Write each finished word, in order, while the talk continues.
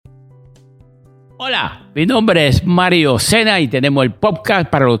Hola, mi nombre es Mario Sena y tenemos el podcast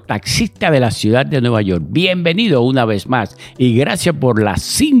para los taxistas de la ciudad de Nueva York. Bienvenido una vez más y gracias por la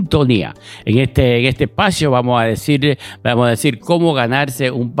sintonía. En este espacio vamos a decir cómo ganarse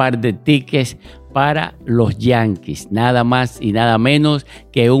un par de tickets para los Yankees. Nada más y nada menos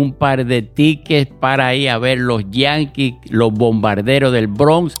que un par de tickets para ir a ver los Yankees, los bombarderos del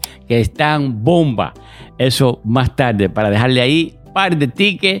Bronx que están bomba. Eso más tarde, para dejarle ahí un par de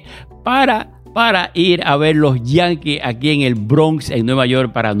tickets para ir a ver los Yankees aquí en el Bronx, en Nueva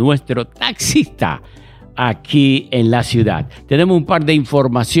York, para nuestro taxista aquí en la ciudad. Tenemos un par de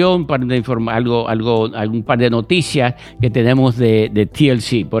información, un par de noticias que tenemos de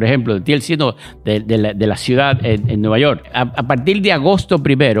TLC. Por ejemplo, de TLC de la ciudad en Nueva York. A partir de agosto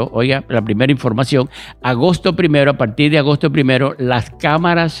primero, oiga, la primera información, a partir de agosto primero, las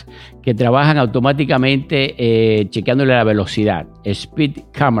cámaras que trabajan automáticamente chequeándole la velocidad, speed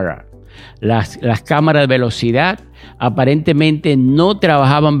camera. Las cámaras de velocidad aparentemente no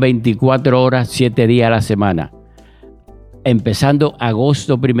trabajaban 24 horas, 7 días a la semana. Empezando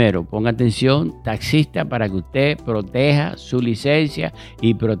agosto primero. Ponga atención, taxista, para que usted proteja su licencia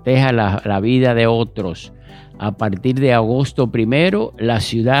y proteja la vida de otros. A partir de agosto primero, la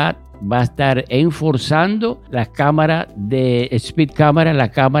ciudad va a estar enforzando las cámaras de speed camera, la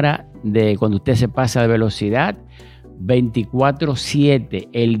cámara de cuando usted se pasa de velocidad, 24/7,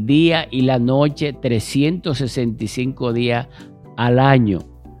 el día y la noche, 365 días al año.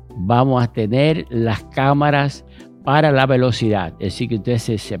 Vamos a tener las cámaras para la velocidad. Es decir, que usted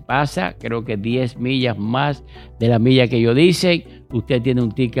se pasa, creo que 10 millas más de la milla que ellos dicen, usted tiene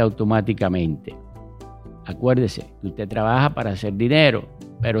un ticket automáticamente. Acuérdese que usted trabaja para hacer dinero,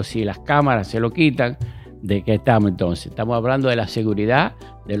 pero si las cámaras se lo quitan, ¿de qué estamos entonces? Estamos hablando de la seguridad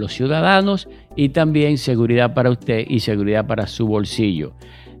de los ciudadanos y también seguridad para usted y seguridad para su bolsillo.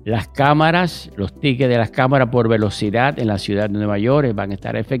 Las cámaras, los tickets de las cámaras por velocidad en la ciudad de Nueva York van a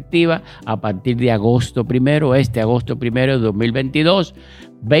estar efectivas a partir de agosto primero, agosto primero de 2022,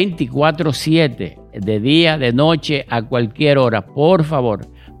 24/7, de día, de noche, a cualquier hora. Por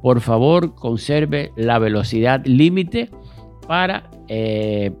favor, conserve la velocidad límite para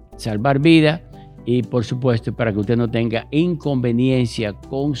salvar vidas. Y por supuesto, para que usted no tenga inconveniencia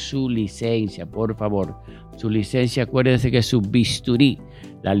con su licencia, por favor. Su licencia, acuérdese que es su bisturí.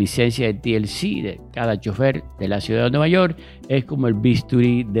 La licencia de TLC de cada chofer de la ciudad de Nueva York es como el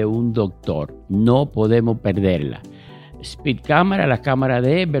bisturí de un doctor. No podemos perderla. Speed Camera, las cámaras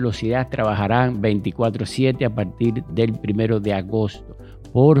de velocidad trabajarán 24/7 a partir del 1 de agosto.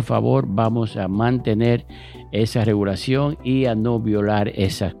 Por favor, vamos a mantener esa regulación y a no violar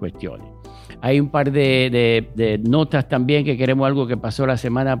esas cuestiones. Hay un par de notas también que queremos, algo que pasó la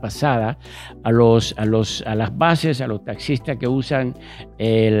semana pasada a las bases, a los taxistas que usan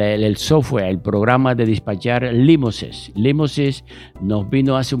el software, el programa de despachar Limousys. Limousys nos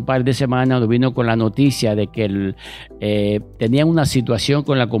vino hace un par de semanas, nos vino con la noticia de que tenían una situación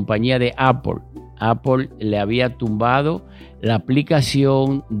con la compañía de Apple. Apple le había tumbado la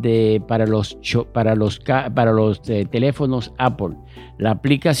aplicación para los teléfonos Apple. La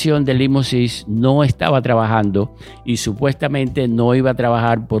aplicación de Limousys no estaba trabajando y supuestamente no iba a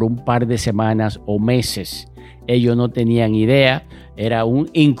trabajar por un par de semanas o meses. Ellos no tenían idea, era un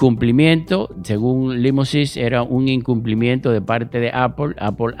incumplimiento, según Limousys, era un incumplimiento de parte de Apple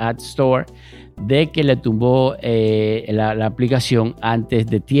App Store, de que le tumbó la aplicación antes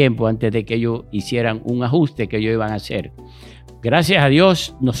de tiempo, antes de que ellos hicieran un ajuste que ellos iban a hacer. Gracias a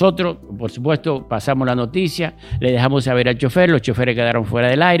Dios, nosotros, por supuesto, pasamos la noticia, le dejamos saber al chofer, los choferes quedaron fuera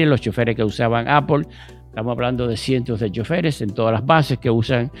del aire, los choferes que usaban Apple, estamos hablando de cientos de choferes en todas las bases que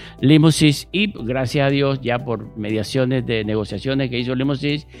usan Limousys, y gracias a Dios, ya por mediaciones de negociaciones que hizo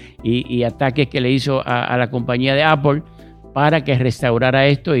Limousys y ataques que le hizo a la compañía de Apple, para que restaurara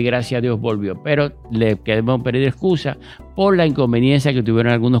esto, y gracias a Dios volvió. Pero le queremos pedir excusa por la inconveniencia que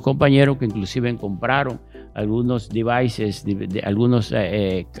tuvieron algunos compañeros que inclusive compraron algunos devices, algunos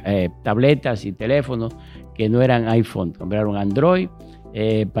tabletas y teléfonos que no eran iPhone, compraron Android.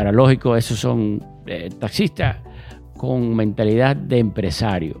 Para lógico, esos son taxistas con mentalidad de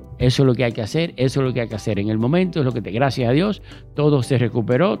empresario. Eso es lo que hay que hacer, en el momento, es lo que gracias a Dios, todo se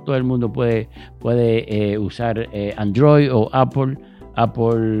recuperó, todo el mundo puede usar Android o Apple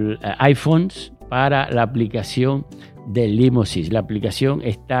iPhones para la aplicación de Limousys. La aplicación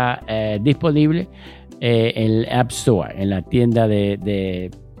está disponible en el App Store, en la tienda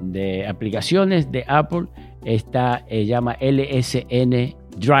de aplicaciones de Apple. Llama LSN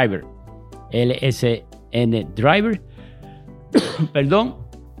Driver. Perdón,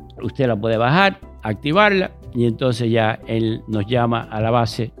 usted la puede bajar, activarla, y entonces ya él nos llama a la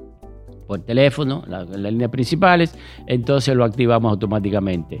base por teléfono, las líneas principales, entonces lo activamos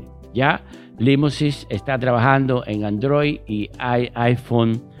automáticamente. Ya Limousys está trabajando en Android y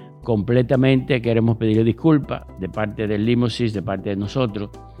iPhone completamente. Queremos pedirle disculpas de parte de Limousys, de parte de nosotros,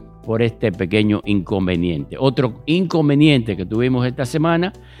 por este pequeño inconveniente. Otro inconveniente que tuvimos esta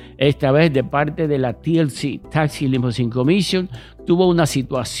semana, esta vez de parte de la TLC, Taxi Limousine Commission, tuvo una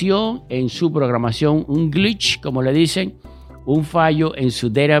situación en su programación, un glitch, como le dicen, un fallo en su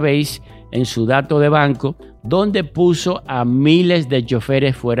database, en su dato de banco, donde puso a miles de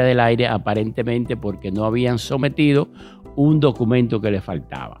choferes fuera del aire, aparentemente porque no habían sometido un documento que les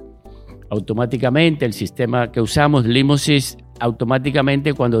faltaba. Automáticamente el sistema que usamos, Limousys,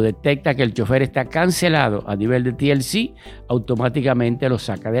 automáticamente cuando detecta que el chofer está cancelado a nivel de TLC, automáticamente lo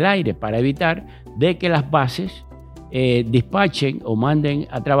saca del aire para evitar de que las bases despachen o manden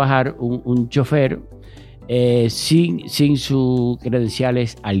a trabajar un chofer sin sus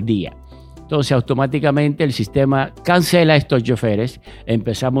credenciales al día. Entonces automáticamente el sistema cancela a estos choferes.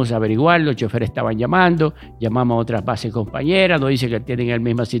 Empezamos a averiguar, los choferes estaban llamamos a otras bases compañeras, nos dicen que tienen la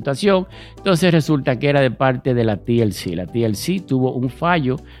misma situación. Entonces resulta que era de parte de la TLC. La TLC tuvo un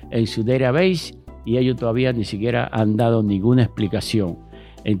fallo en su database y ellos todavía ni siquiera han dado ninguna explicación.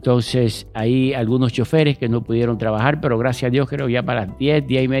 Entonces hay algunos choferes que no pudieron trabajar, pero gracias a Dios creo ya para las 10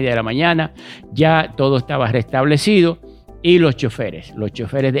 y media de la mañana ya todo estaba restablecido. Y los choferes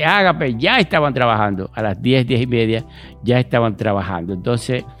de Agape ya estaban trabajando, a las 10 y media ya estaban trabajando.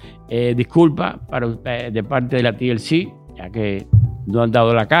 Entonces, disculpa de parte de la TLC, ya que no han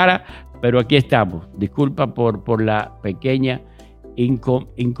dado la cara, pero aquí estamos. Disculpa por la pequeña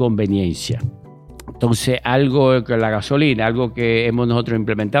inconveniencia. Entonces, algo con la gasolina, algo que hemos nosotros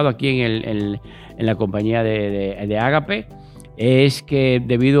implementado aquí en la compañía de Agape, es que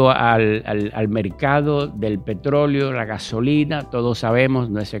debido al mercado del petróleo, la gasolina, todos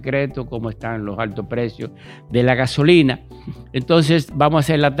sabemos, no es secreto, cómo están los altos precios de la gasolina. Entonces vamos a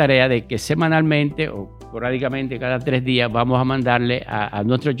hacer la tarea de que semanalmente o esporádicamente cada 3 días vamos a mandarle a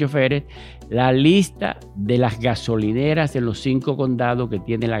nuestros choferes la lista de las gasolineras en los 5 condados que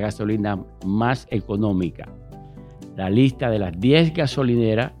tienen la gasolina más económica. La lista de las 10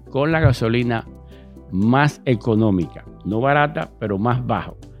 gasolineras con la gasolina más económica. No barata, pero más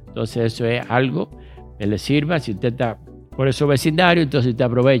bajo. Entonces eso es algo que le sirva. Si usted está por esos vecindarios, entonces usted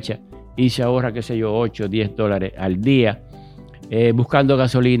aprovecha y se ahorra, qué sé yo, 8 o 10 dólares al día buscando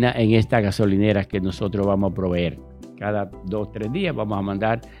gasolina en estas gasolineras que nosotros vamos a proveer. Cada 2 o 3 días vamos a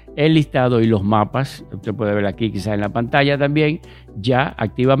mandar el listado y los mapas. Usted puede ver aquí quizás en la pantalla también ya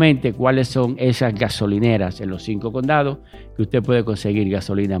activamente cuáles son esas gasolineras en los 5 condados que usted puede conseguir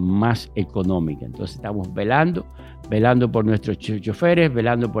gasolina más económica. Entonces estamos velando por nuestros choferes,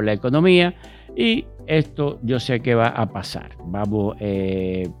 velando por la economía, y esto yo sé que va a pasar.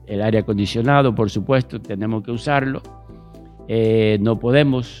 El aire acondicionado, por supuesto, tenemos que usarlo. No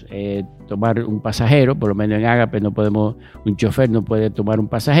podemos tomar un pasajero, por lo menos en Agape un chofer no puede tomar un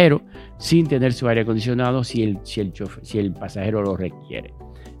pasajero sin tener su aire acondicionado si el pasajero lo requiere.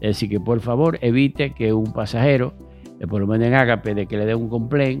 Es decir que por favor evite que un pasajero, por lo menos en Agape, de que le dé un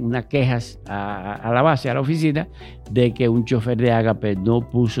complaint, unas quejas a la base, a la oficina, de que un chofer de Agape no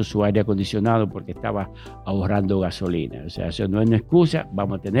puso su aire acondicionado porque estaba ahorrando gasolina. O sea, eso no es una excusa,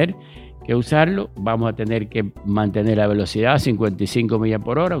 vamos a tener que usarlo, vamos a tener que mantener la velocidad a 55 millas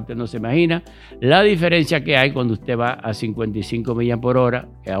por hora. Usted no se imagina la diferencia que hay cuando usted va a 55 millas por hora,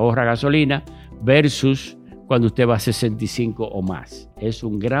 que ahorra gasolina, versus cuando usted va a 65 o más. Es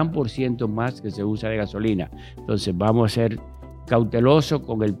un gran por ciento más que se usa de gasolina. Entonces vamos a ser cautelosos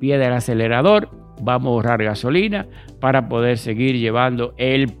con el pie del acelerador, vamos a ahorrar gasolina para poder seguir llevando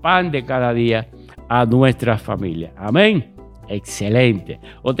el pan de cada día a nuestras familias. Amén. Excelente.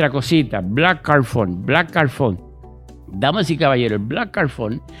 Otra cosita, Black Card Fund. Damas y caballeros, el Black Card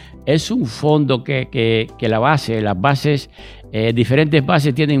Fund es un fondo que las bases, diferentes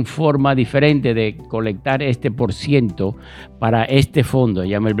bases tienen forma diferente de colectar este por ciento para este fondo.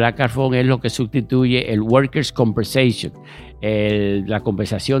 Llama el Black Card Fund, es lo que sustituye el Workers' Compensation, la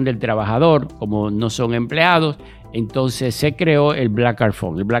compensación del trabajador, como no son empleados. Entonces se creó el Black Card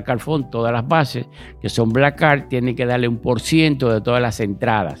Fund. El Black Card Fund, todas las bases que son Black Card tienen que darle un por ciento de todas las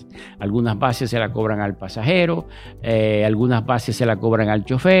entradas. Algunas bases se la cobran al pasajero, algunas bases se la cobran al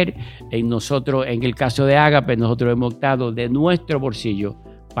chofer. Nosotros, en el caso de Agape, nosotros hemos optado de nuestro bolsillo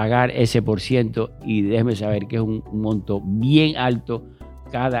pagar ese por ciento, y déjeme saber que es un monto bien alto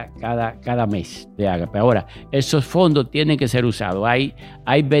cada mes de Agape. Ahora, esos fondos tienen que ser usados.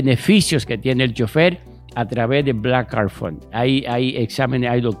 Hay beneficios que tiene el chofer a través de Black Card Fund. Hay exámenes,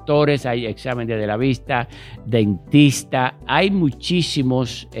 hay doctores, hay exámenes de la vista, dentista, hay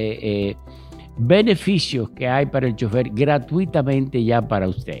muchísimos beneficios que hay para el chofer gratuitamente ya para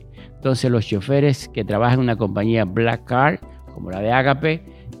usted. Entonces los choferes que trabajan en una compañía Black Card, como la de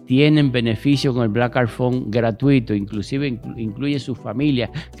Agape, tienen beneficios con el Black Card Fund gratuito, inclusive incluye su familia.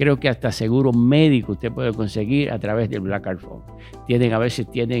 Creo que hasta seguro médico usted puede conseguir a través del Black Card Fund. A veces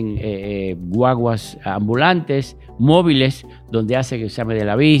tienen guaguas ambulantes, móviles, donde hacen examen de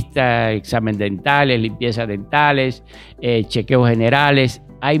la vista, examen dentales, limpieza dentales, chequeos generales.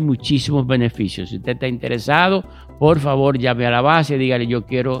 Hay muchísimos beneficios. Si usted está interesado, por favor llame a la base y dígale: yo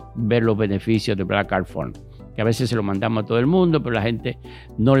quiero ver los beneficios de Black Card Fund. Que a veces se lo mandamos a todo el mundo, pero la gente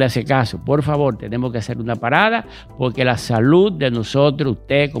no le hace caso. Por favor, tenemos que hacer una parada, porque la salud de nosotros,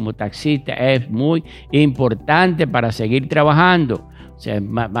 usted como taxista, es muy importante para seguir trabajando. O sea,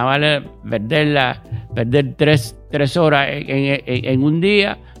 más vale perder tres horas en un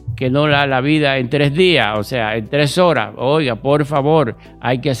día que no la vida en 3 días, o sea, en 3 horas. Oiga, por favor,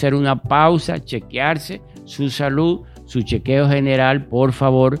 hay que hacer una pausa, chequearse su salud, su chequeo general, por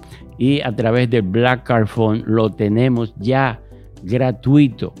favor. Y a través del Black Card Fund lo tenemos ya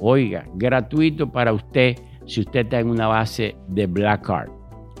gratuito. Oiga, gratuito para usted si usted está en una base de Black Card.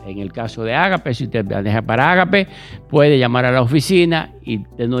 En el caso de Agape, si usted maneja para Agape, puede llamar a la oficina y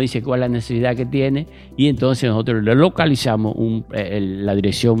usted nos dice cuál es la necesidad que tiene, y entonces nosotros le localizamos la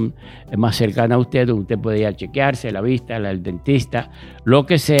dirección más cercana a usted, donde usted puede ir a chequearse la vista, el dentista, lo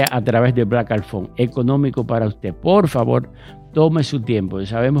que sea, a través del Black Card Fund. Económico para usted. Por favor, tome su tiempo.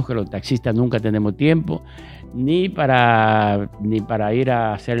 Sabemos que los taxistas nunca tenemos tiempo ni para ir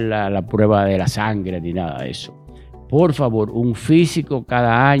a hacer la prueba de la sangre ni nada de eso. Por favor, un físico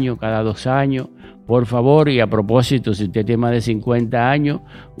cada año, cada 2 años, por favor. Y a propósito, si usted tiene más de 50 años,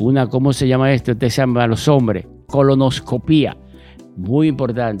 ¿cómo se llama esto? Usted se llama a los hombres, colonoscopía. Muy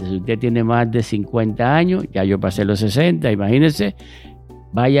importante. Si usted tiene más de 50 años, ya yo pasé los 60, imagínense,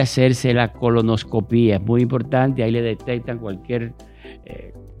 vaya a hacerse la colonoscopía. Es muy importante. Ahí le detectan cualquier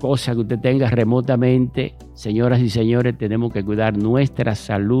cosa que usted tenga remotamente. Señoras y señores, tenemos que cuidar nuestra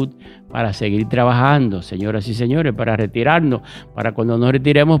salud para seguir trabajando. Señoras y señores, para retirarnos, para cuando nos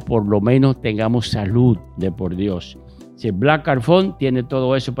retiremos, por lo menos tengamos salud de por Dios. Si el Black Card Fund tiene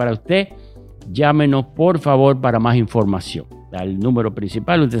todo eso para usted, llámenos por favor para más información. Al número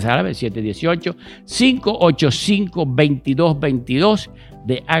principal, usted sabe, 718-585-2222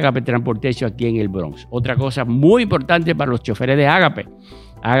 de Agape Transportation aquí en el Bronx. Otra cosa muy importante para los choferes de Agape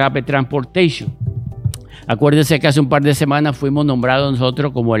Transportation. Acuérdense que hace un par de semanas fuimos nombrados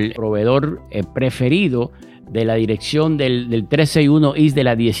nosotros como el proveedor preferido de la dirección del 361 East de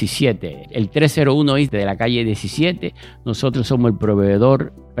la 17, el 301 East de la calle 17. Nosotros somos el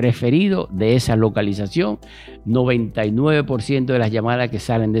proveedor preferido de esa localización. 99% de las llamadas que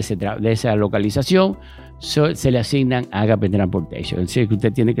salen de esa localización se le asignan a Agape Transportation. Es decir, que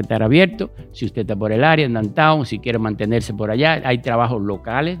usted tiene que estar abierto. Si usted está por el área, en Downtown, si quiere mantenerse por allá, hay trabajos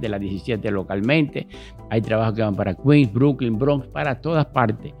locales de la 17 localmente. Hay trabajos que van para Queens, Brooklyn, Bronx, para todas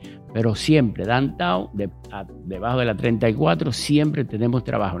partes. Pero siempre, Downtown, debajo de la 34, siempre tenemos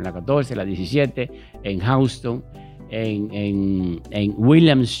trabajo. En la 14, la 17, en Houston, en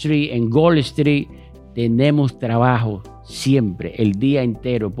William Street, en Gold Street, tenemos trabajo siempre, el día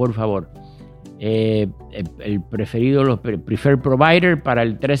entero, por favor. El preferido, los preferred provider para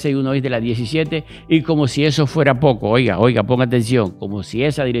el 361 East de la 17. Y como si eso fuera poco, oiga, ponga atención, como si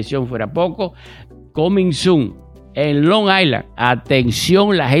esa dirección fuera poco, coming soon en Long Island.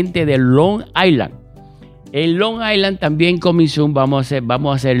 Atención, la gente de Long Island. En Long Island también coming soon vamos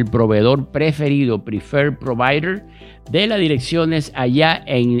a ser el proveedor preferido, preferred provider de las direcciones allá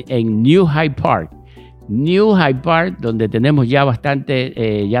en New Hyde Park. New Hyde Park, donde tenemos ya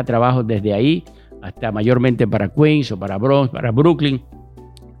bastante ya trabajos desde ahí, hasta mayormente para Queens o para Bronx, para Brooklyn.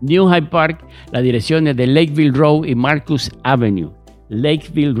 New Hyde Park, las direcciones de Lakeville Road y Marcus Avenue.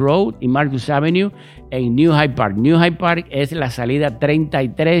 Lakeville Road y Marcus Avenue en New Hyde Park. New Hyde Park es la salida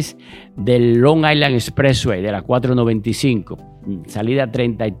 33 del Long Island Expressway, de la 495. Salida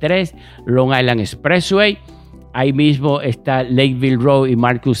 33, Long Island Expressway. Ahí mismo está Lakeville Road y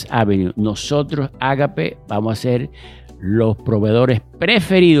Marcus Avenue. Nosotros, Agape, vamos a ser los proveedores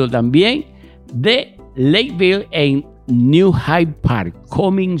preferidos también de Lakeville en New Hyde Park,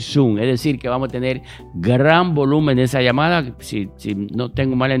 coming soon. Es decir, que vamos a tener gran volumen de esa llamada. Si no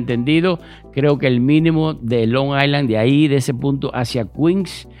tengo mal entendido, creo que el mínimo de Long Island, de ahí, de ese punto hacia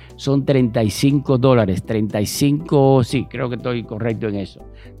Queens, son $35. 35, sí, creo que estoy correcto en eso.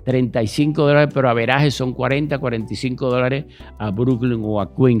 $35, pero averaje son $40-45 a Brooklyn o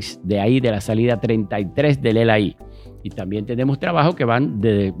a Queens, de ahí de la salida 33 del LI. Y también tenemos trabajos que van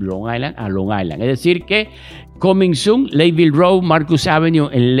de Long Island a Long Island. Es decir que coming soon, Lakeville Road, Marcus Avenue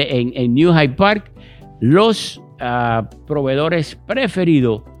en New Hyde Park, los proveedores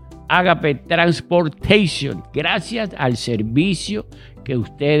preferidos, Agape Transportation, gracias al servicio que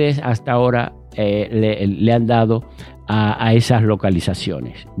ustedes hasta ahora le han dado a esas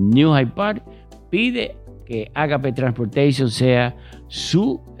localizaciones. New Hyde Park pide que Agape Transportation sea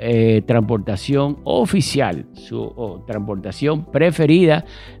su transportación oficial, su transportación preferida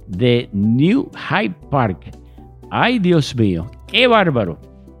de New Hyde Park. Ay, Dios mío, qué bárbaro.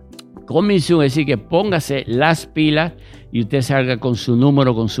 Comenzó a decir que póngase las pilas y usted salga con su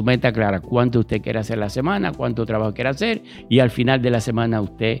número, con su meta clara, cuánto usted quiere hacer la semana, cuánto trabajo quiere hacer, y al final de la semana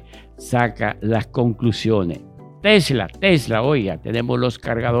usted saca las conclusiones. Tesla, oiga, tenemos los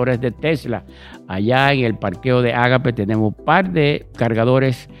cargadores de Tesla. Allá en el parqueo de Agape tenemos un par de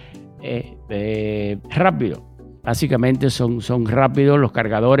cargadores rápidos. Básicamente son rápidos los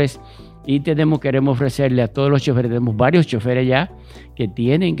cargadores. Y queremos ofrecerle a todos los choferes, tenemos varios choferes ya que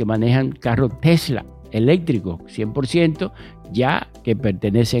manejan carros Tesla eléctricos, 100%, ya que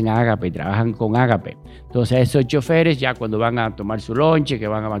pertenecen a Agape y trabajan con Agape. Entonces esos choferes ya cuando van a tomar su lonche, que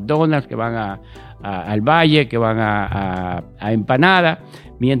van a McDonald's, que van al Valle, que van a Empanada,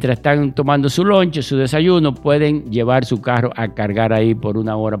 mientras están tomando su lonche, su desayuno, pueden llevar su carro a cargar ahí por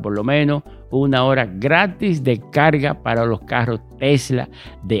una hora por lo menos, una hora gratis de carga para los carros Tesla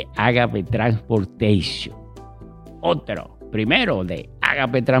de Agape Transportation. Primero de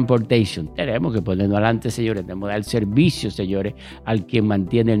Agape Transportation. Tenemos que ponernos adelante, señores. Tenemos que dar servicio, señores, al quien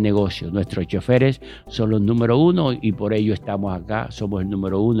mantiene el negocio. Nuestros choferes son los número uno y por ello estamos acá. Somos el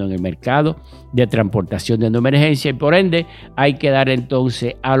número uno en el mercado de transportación de emergencia y por ende hay que dar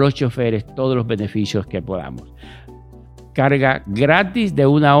entonces a los choferes todos los beneficios que podamos. Carga gratis de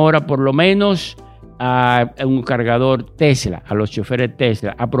una hora por lo menos a un cargador Tesla, a los choferes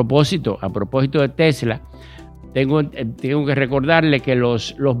Tesla. A propósito de Tesla, tengo que recordarle que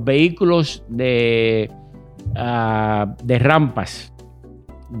los vehículos de rampas,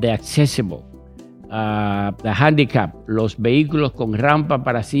 de accessible, de handicap, los vehículos con rampa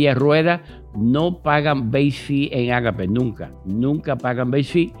para silla de ruedas no pagan base fee en Agape, nunca pagan base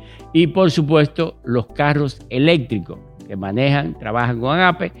fee. Y por supuesto los carros eléctricos que trabajan con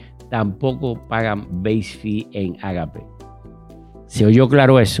Agape, tampoco pagan base fee en Agape. ¿Se oyó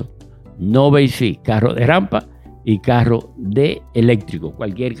claro eso? No base fee, carro de rampa y carro de eléctrico.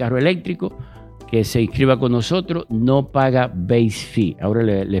 Cualquier carro eléctrico que se inscriba con nosotros no paga base fee. Ahora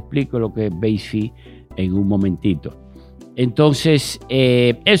le explico lo que es base fee en un momentito. Entonces,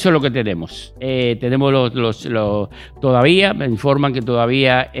 eso es lo que tenemos. Tenemos todavía, me informan que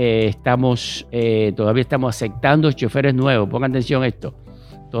todavía estamos aceptando choferes nuevos. Pongan atención a esto.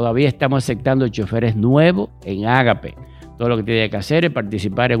 Todavía estamos aceptando choferes nuevos en Agape. Todo lo que tiene que hacer es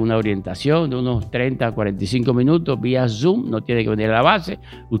participar en una orientación de unos 30 a 45 minutos vía Zoom. No tiene que venir a la base.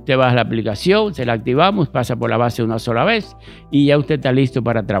 Usted va a la aplicación, se la activamos, pasa por la base una sola vez y ya usted está listo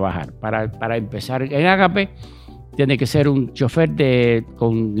para trabajar. Para empezar en Agape, tiene que ser un chofer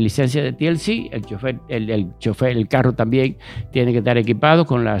con licencia de TLC. El carro también tiene que estar equipado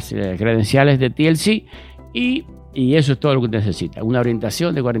con las credenciales de TLC y eso es todo lo que necesita. Una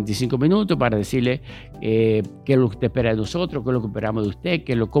orientación de 45 minutos para decirle qué es lo que usted espera de nosotros, qué es lo que esperamos de usted,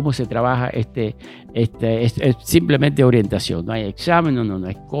 cómo se trabaja. Es simplemente orientación. No hay examen, no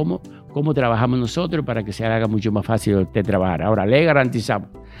es cómo trabajamos nosotros para que se haga mucho más fácil de usted trabajar. Ahora, le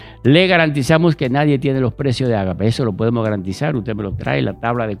garantizamos que nadie tiene los precios de Agape. Eso lo podemos garantizar. Usted me lo trae, la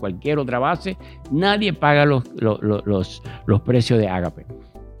tabla de cualquier otra base. Nadie paga los precios de Agape.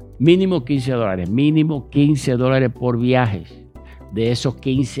 Mínimo $15 por viaje. De esos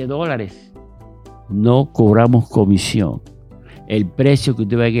 $15 no cobramos comisión. El precio que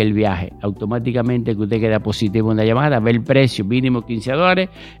usted ve en el viaje, automáticamente que usted queda positivo en la llamada, ve el precio, mínimo $15.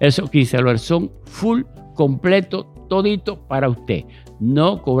 Esos $15 son full, completo, todito para usted.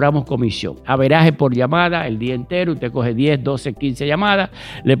 No cobramos comisión. Averaje por llamada el día entero. Usted coge 10, 12, 15 llamadas.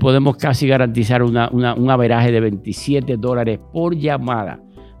 Le podemos casi garantizar un averaje de $27 por llamada.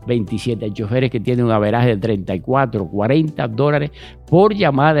 27. Hay choferes que tienen un averaje de $34, $40 por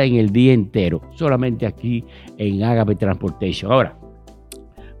llamada en el día entero, solamente aquí en Agape Transportation. Ahora,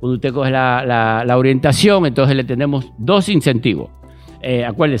 cuando usted coge la orientación, entonces le tenemos dos incentivos.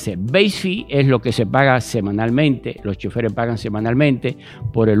 Acuérdese, base fee es lo que se paga semanalmente, los choferes pagan semanalmente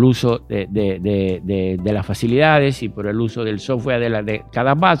por el uso de las facilidades y por el uso del software de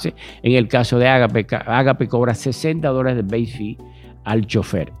cada base. En el caso de Agape cobra $60 de base fee al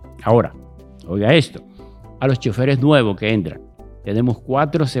chofer. Ahora, oiga esto, a los choferes nuevos que entran, tenemos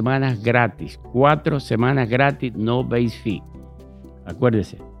 4 semanas gratis, no base fee.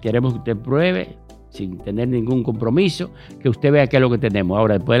 Acuérdese, queremos que usted pruebe sin tener ningún compromiso, que usted vea qué es lo que tenemos.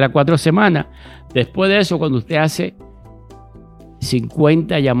 Ahora, después de las 4 semanas, después de eso, cuando usted hace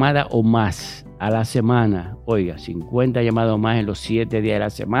 50 llamadas o más a la semana, oiga, 50 llamadas o más en los 7 días de la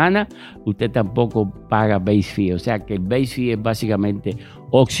semana, usted tampoco paga base fee. O sea que el base fee es básicamente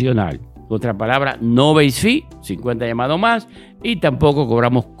opcional. Otra palabra, no base fee, 50 llamadas o más, y tampoco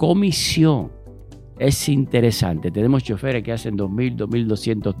cobramos comisión. Es interesante. Tenemos choferes que hacen $2,000,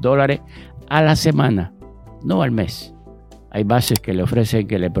 $2,200 a la semana, no al mes. Hay bases que le ofrecen,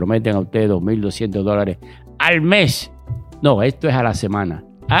 que le prometen a usted $2,200 al mes. No, esto es a la semana.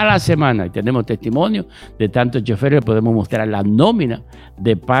 A la semana. Y tenemos testimonio de tantos choferes. Podemos mostrar la nómina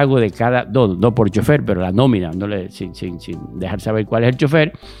de pago de cada, no por chofer, pero la nómina, sin dejar saber cuál es el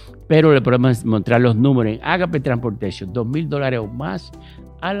chofer. Pero le podemos mostrar los números en Agape Transportation, $2,000 o más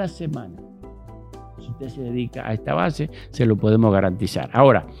a la semana. Si usted se dedica a esta base, se lo podemos garantizar.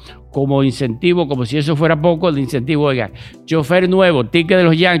 Ahora, como incentivo, como si eso fuera poco, el incentivo, oiga, chofer nuevo, ticket de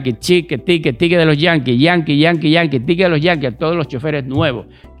los Yankees, ticket de los Yankees, ticket de los Yankees, a todos los choferes nuevos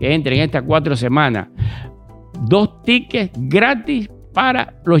que entren en estas 4 semanas, 2 tickets gratis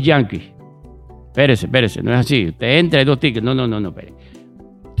para los Yankees. Espérese, no es así. Usted entra y 2 tickets. No, espere.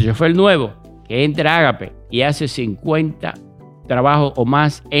 Chofer nuevo que entra a Agape y hace 50 trabajos o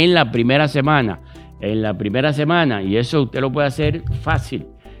más en la primera semana. Y eso usted lo puede hacer fácil.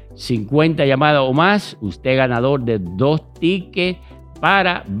 50 llamadas o más, usted ganador de 2 tickets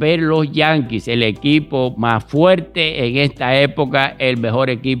para ver los Yankees, el equipo más fuerte en esta época, el mejor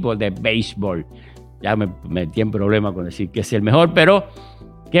equipo de béisbol. Ya me metí en problema con decir que es el mejor, pero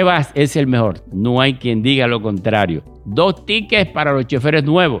 ¿qué va? Es el mejor. No hay quien diga lo contrario. 2 tickets para los choferes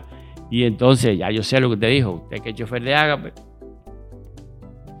nuevos. Y entonces, ya yo sé lo que te dijo. Usted que es chofer de Agape.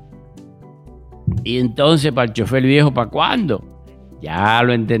 Y entonces, para el chofer viejo, ¿para cuándo? Ya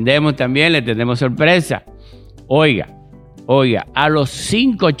lo entendemos también, le tenemos sorpresa. Oiga, a los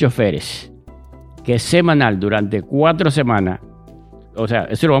 5 choferes que semanal durante 4 semanas, o sea,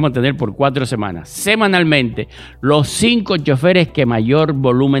 eso lo vamos a tener por 4 semanas, semanalmente, los 5 choferes que mayor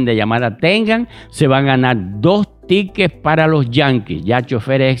volumen de llamada tengan, se van a ganar 2 tickets para los Yankees, ya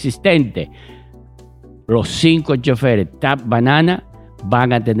choferes existentes. Los 5 choferes Tap Banana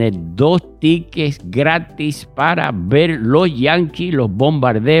van a tener 2 tickets gratis para ver los Yankees, los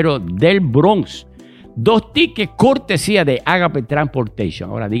Bombarderos del Bronx. 2 tickets cortesía de Agape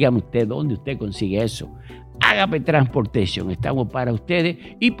Transportation. Ahora dígame usted dónde usted consigue eso. Agape Transportation. Estamos para ustedes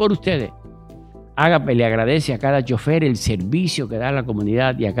y por ustedes. Agape le agradece a cada chofer el servicio que da a la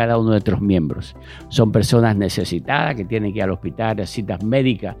comunidad y a cada uno de nuestros miembros. Son personas necesitadas que tienen que ir al hospital, a citas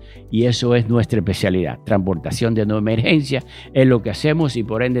médicas, y eso es nuestra especialidad. Transportación de no emergencia es lo que hacemos y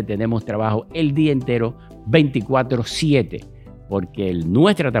por ende tenemos trabajo el día entero, 24/7, porque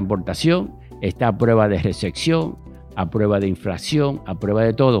nuestra transportación está a prueba de recepción, a prueba de inflación, a prueba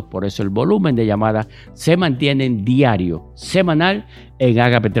de todo. Por eso el volumen de llamadas se mantiene en diario, semanal en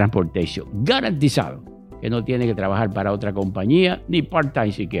Agape Transportation. Garantizado que no tiene que trabajar para otra compañía, ni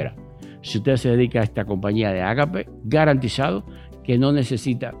part-time siquiera. Si usted se dedica a esta compañía de Agape, garantizado que no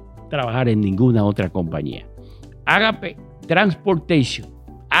necesita trabajar en ninguna otra compañía. Agape Transportation.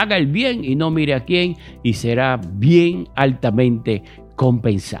 Haga el bien y no mire a quién y será bien altamente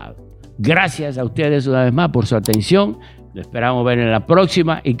compensado. Gracias a ustedes una vez más por su atención. Lo esperamos ver en la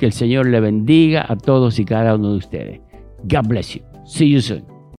próxima y que el Señor le bendiga a todos y cada uno de ustedes. God bless you. See you soon.